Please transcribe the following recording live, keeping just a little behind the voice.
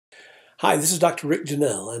Hi, this is Dr. Rick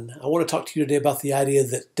Janelle, and I want to talk to you today about the idea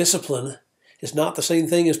that discipline is not the same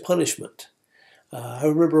thing as punishment. I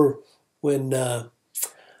remember when I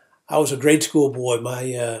was a grade school boy,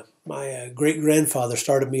 my great-grandfather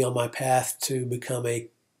started me on my path to become a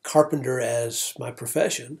carpenter as my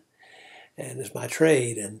profession and as my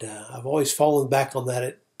trade, and I've always fallen back on that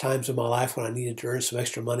at times in my life when I needed to earn some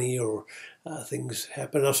extra money or things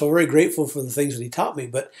happen. I'm so very grateful for the things that he taught me,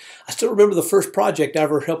 but I still remember the first project I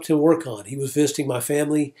ever helped him work on. He was visiting my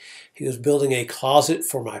family. He was building a closet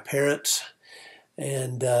for my parents,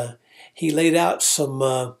 and he laid out some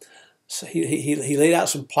he laid out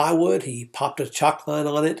some plywood. He popped a chalk line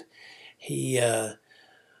on it. He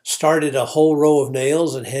started a whole row of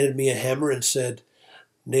nails and handed me a hammer and said,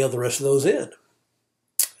 "Nail the rest of those in."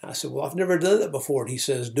 I said, "Well, I've never done that before." And he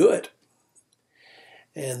says, "Do it."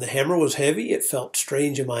 And the hammer was heavy. It felt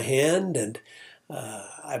strange in my hand, and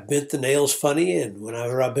I bent the nails funny, and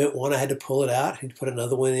whenever I bent one, I had to pull it out. He'd put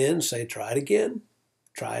another one in and say, "Try it again,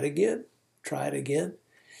 try it again, try it again."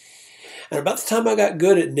 And about the time I got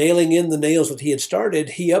good at nailing in the nails that he had started,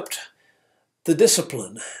 he upped the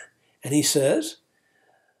discipline. And he says,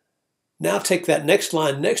 "Now take that next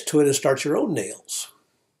line next to it and start your own nails."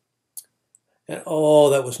 And oh,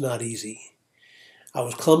 that was not easy. I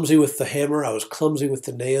was clumsy with the hammer. I was clumsy with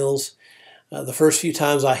the nails. The first few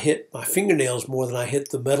times I hit my fingernails more than I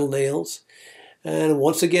hit the metal nails. And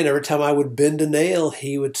once again, every time I would bend a nail,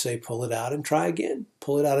 he would say, "Pull it out and try again.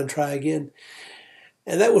 Pull it out and try again."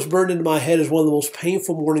 And that was burned into my head as one of the most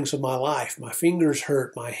painful mornings of my life. My fingers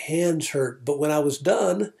hurt, my hands hurt. But when I was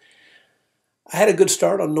done, I had a good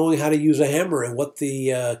start on knowing how to use a hammer and what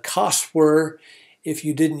the costs were if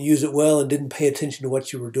you didn't use it well and didn't pay attention to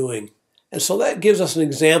what you were doing. And so that gives us an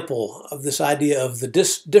example of this idea of the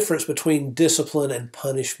difference between discipline and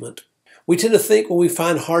punishment. We tend to think when we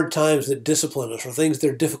find hard times that discipline us or things that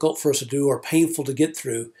are difficult for us to do or painful to get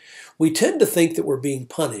through, we tend to think that we're being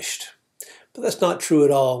punished. But that's not true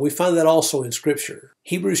at all. We find that also in Scripture.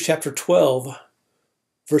 Hebrews chapter 12,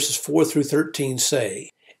 verses 4 through 13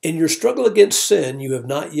 say, "In your struggle against sin, you have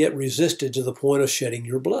not yet resisted to the point of shedding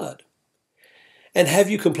your blood. And have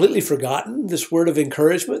you completely forgotten this word of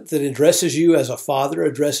encouragement that addresses you as a father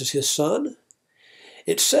addresses his son?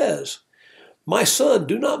 It says, 'My son,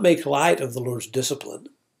 do not make light of the Lord's discipline,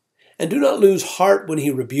 and do not lose heart when he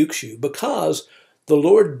rebukes you, because the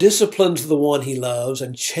Lord disciplines the one he loves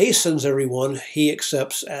and chastens everyone he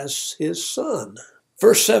accepts as his son.'"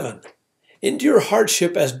 Verse 7, "Endure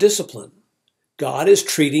hardship as discipline. God is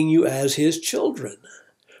treating you as his children.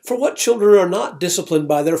 For what children are not disciplined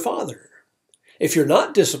by their father? If you're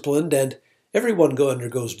not disciplined, and everyone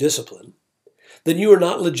undergoes discipline, then you are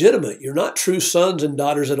not legitimate. You're not true sons and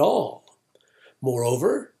daughters at all.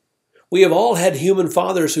 Moreover, we have all had human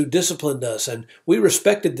fathers who disciplined us, and we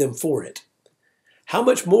respected them for it. How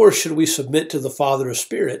much more should we submit to the Father of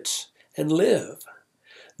spirits and live?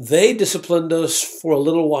 They disciplined us for a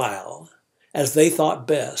little while, as they thought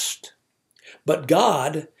best. But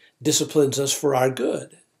God disciplines us for our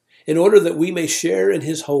good, in order that we may share in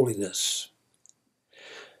his holiness.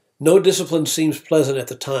 No discipline seems pleasant at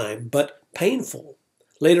the time, but painful.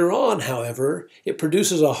 Later on, however, it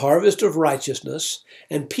produces a harvest of righteousness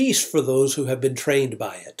and peace for those who have been trained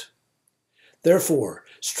by it. Therefore,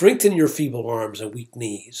 strengthen your feeble arms and weak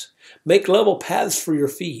knees. Make level paths for your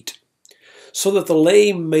feet, so that the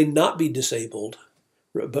lame may not be disabled,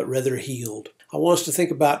 but rather healed." I want us to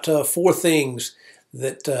think about four things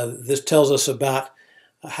that this tells us about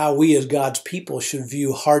how we as God's people should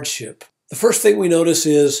view hardship. The first thing we notice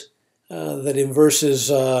is that in verses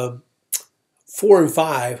 4 and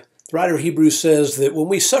 5, the writer of Hebrews says that when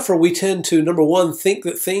we suffer, we tend to, number one, think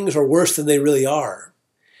that things are worse than they really are.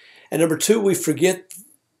 And number two, we forget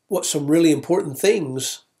what some really important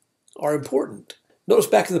things are important. Notice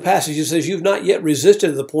back in the passage, it says, "You've not yet resisted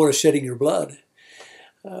to the point of shedding your blood."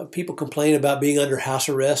 People complain about being under house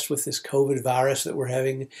arrest with this COVID virus that we're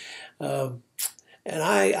having. And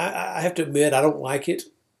I have to admit, I don't like it.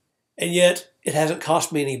 And yet, it hasn't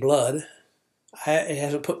cost me any blood. It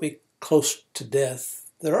hasn't put me close to death.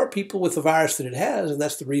 There are people with the virus that it has, and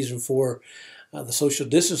that's the reason for the social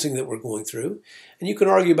distancing that we're going through. And you can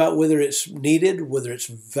argue about whether it's needed, whether it's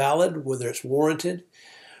valid, whether it's warranted.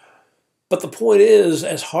 But the point is,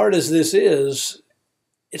 as hard as this is,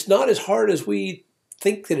 it's not as hard as we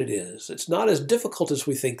think that it is. It's not as difficult as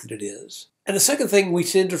we think that it is. And the second thing, we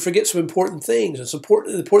tend to forget some important things. And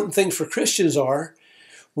the important things for Christians are,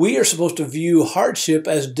 we are supposed to view hardship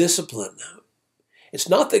as discipline. It's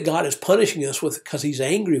not that God is punishing us because he's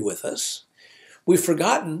angry with us. We've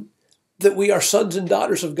forgotten that we are sons and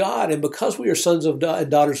daughters of God. And because we are sons and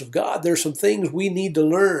daughters of God, there's some things we need to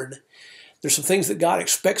learn. There's some things that God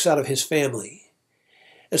expects out of his family.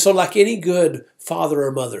 And so like any good father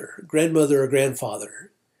or mother, grandmother or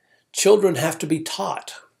grandfather, children have to be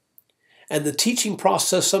taught. And the teaching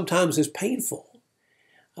process sometimes is painful.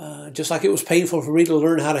 Just like it was painful for me to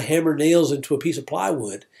learn how to hammer nails into a piece of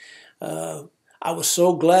plywood. I was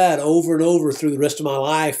so glad over and over through the rest of my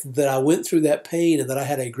life that I went through that pain and that I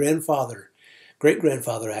had a grandfather,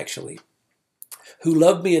 great-grandfather actually, who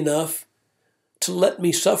loved me enough to let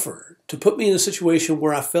me suffer, to put me in a situation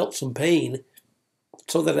where I felt some pain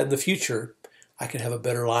so that in the future I could have a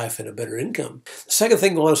better life and a better income. The second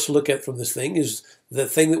thing I want us to look at from this thing is the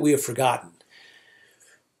thing that we have forgotten.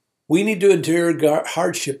 We need to endure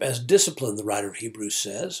hardship as discipline, the writer of Hebrews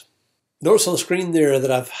says. Notice on the screen there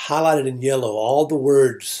that I've highlighted in yellow all the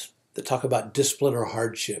words that talk about discipline or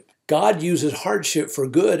hardship. God uses hardship for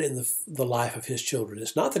good in the life of his children.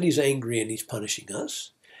 It's not that he's angry and he's punishing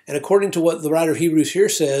us. And according to what the writer of Hebrews here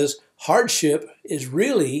says, hardship is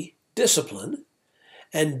really discipline.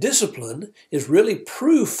 And discipline is really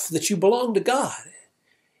proof that you belong to God.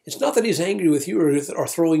 It's not that he's angry with you or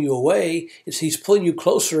throwing you away. It's he's pulling you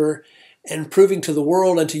closer and proving to the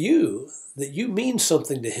world and to you that you mean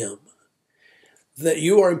something to him, that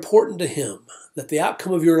you are important to him, that the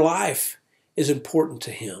outcome of your life is important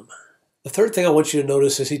to him. The third thing I want you to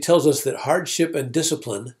notice is he tells us that hardship and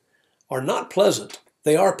discipline are not pleasant.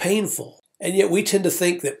 They are painful. And yet we tend to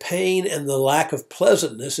think that pain and the lack of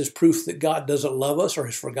pleasantness is proof that God doesn't love us or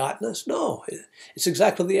has forgotten us. No, it's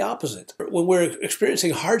exactly the opposite. When we're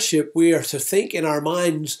experiencing hardship, we are to think in our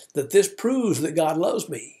minds that this proves that God loves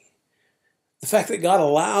me. The fact that God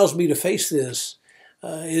allows me to face this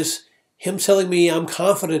is him telling me, I'm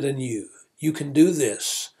confident in you. You can do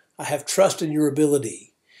this. I have trust in your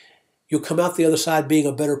ability. You'll come out the other side being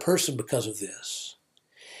a better person because of this.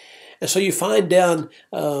 And so you find down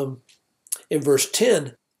in verse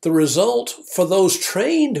 10, the result for those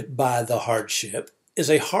trained by the hardship is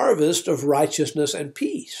a harvest of righteousness and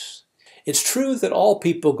peace. It's true that all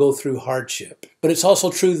people go through hardship, but it's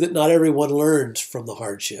also true that not everyone learns from the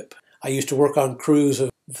hardship. I used to work on crews.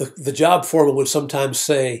 The job foreman would sometimes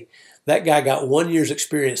say, that guy got 1 year's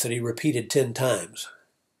experience that he repeated 10 times.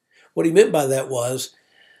 What he meant by that was,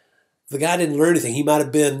 the guy didn't learn anything. He might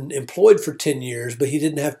have been employed for 10 years, but he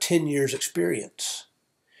didn't have 10 years experience.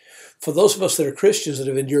 For those of us that are Christians that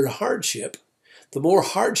have endured hardship, the more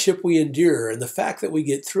hardship we endure and the fact that we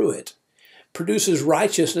get through it produces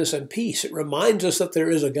righteousness and peace. It reminds us that there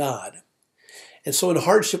is a God. And so in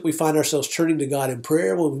hardship, we find ourselves turning to God in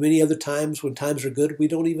prayer. When many other times, when times are good, we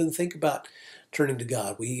don't even think about turning to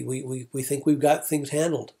God. We think we've got things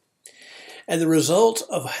handled. And the result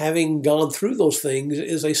of having gone through those things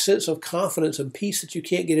is a sense of confidence and peace that you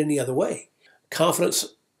can't get any other way.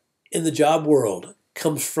 Confidence in the job world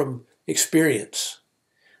comes from experience.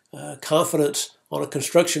 Confidence on a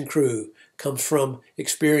construction crew comes from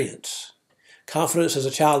experience. Confidence as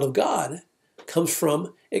a child of God comes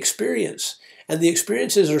from experience. And the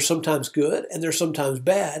experiences are sometimes good and they're sometimes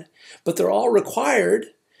bad, but they're all required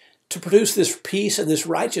to produce this peace and this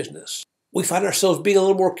righteousness. We find ourselves being a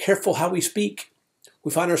little more careful how we speak.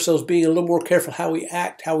 We find ourselves being a little more careful how we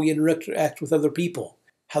act, how we interact with other people,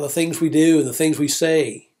 how the things we do and the things we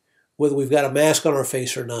say, whether we've got a mask on our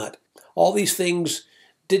face or not. All these things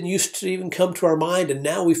didn't used to even come to our mind, and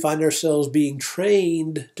now we find ourselves being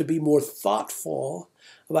trained to be more thoughtful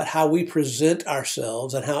about how we present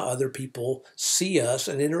ourselves and how other people see us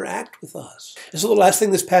and interact with us. And so the last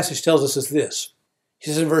thing this passage tells us is this. He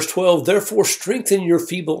says in verse 12, therefore strengthen your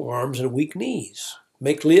feeble arms and weak knees.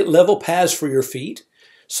 Make level paths for your feet,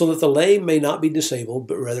 so that the lame may not be disabled,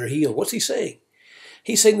 but rather healed. What's he saying?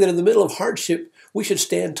 He's saying that in the middle of hardship, we should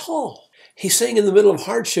stand tall. He's saying in the middle of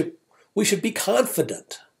hardship, we should be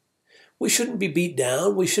confident. We shouldn't be beat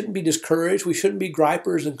down. We shouldn't be discouraged. We shouldn't be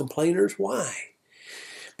gripers and complainers. Why?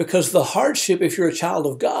 Because the hardship, if you're a child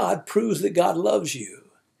of God, proves that God loves you.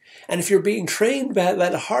 And if you're being trained by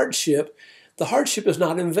that hardship, the hardship is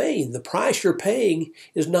not in vain. The price you're paying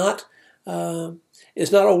is not a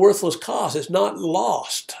worthless cost. It's not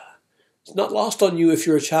lost. It's not lost on you if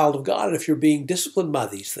you're a child of God and if you're being disciplined by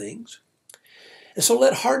these things. And so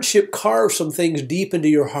let hardship carve some things deep into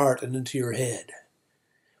your heart and into your head.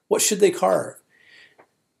 What should they carve?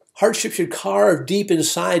 Hardship should carve deep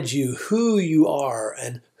inside you who you are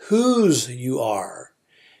and whose you are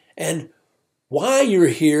and why you're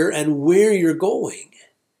here and where you're going.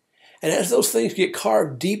 And as those things get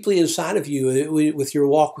carved deeply inside of you with your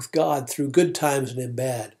walk with God through good times and in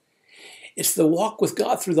bad, it's the walk with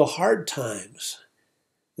God through the hard times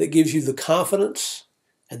that gives you the confidence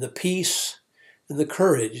and the peace and the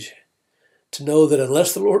courage to know that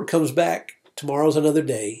unless the Lord comes back, tomorrow's another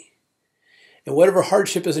day. And whatever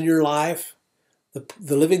hardship is in your life,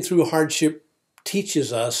 the living through hardship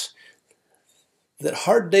teaches us that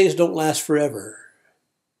hard days don't last forever.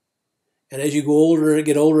 And as you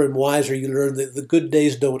get older and wiser, you learn that the good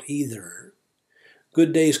days don't either.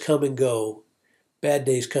 Good days come and go. Bad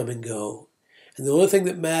days come and go. And the only thing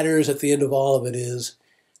that matters at the end of all of it is,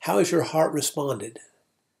 how has your heart responded?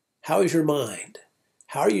 How is your mind?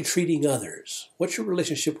 How are you treating others? What's your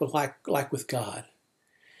relationship like with God?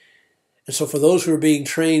 And so for those who are being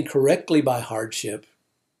trained correctly by hardship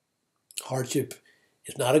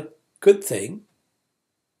is not a good thing,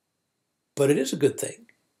 but it is a good thing.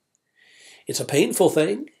 It's a painful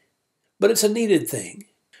thing, but it's a needed thing.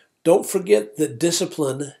 Don't forget that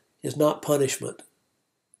discipline is not punishment.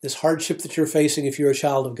 This hardship that you're facing, if you're a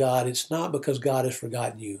child of God, it's not because God has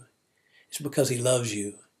forgotten you. It's because He loves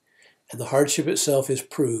you. And the hardship itself is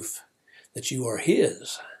proof that you are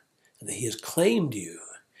His, and that He has claimed you,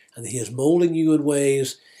 and that He is molding you in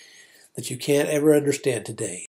ways that you can't ever understand today.